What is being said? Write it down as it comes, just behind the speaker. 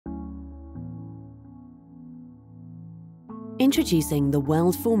Introducing the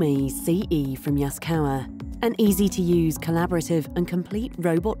Weld4Me CE from Yaskawa, an easy-to-use, collaborative and complete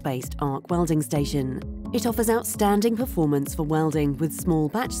robot-based arc welding station. It offers outstanding performance for welding with small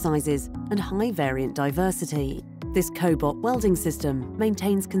batch sizes and high variant diversity. This cobot welding system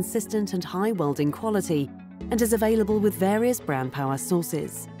maintains consistent and high welding quality and is available with various brand power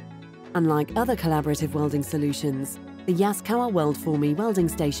sources. Unlike other collaborative welding solutions, the Yaskawa Weld4Me welding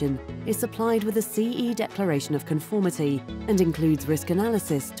station is supplied with a CE declaration of conformity and includes risk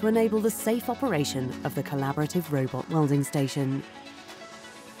analysis to enable the safe operation of the collaborative robot welding station.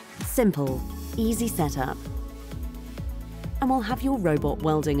 Simple, easy setup, and will have your robot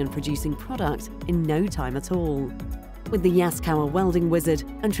welding and producing product in no time at all. With the Yaskawa welding wizard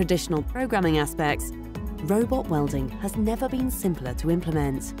and traditional programming aspects, robot welding has never been simpler to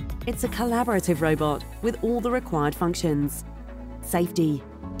implement. It's a collaborative robot with all the required functions: safety,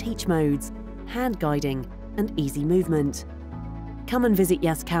 teach modes, hand guiding, and easy movement. Come and visit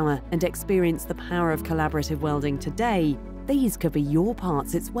Yaskawa and experience the power of collaborative welding today. These could be your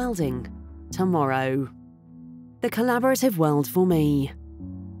parts it's welding tomorrow. The collaborative Weld4Me,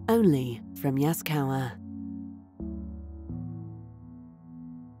 only from Yaskawa.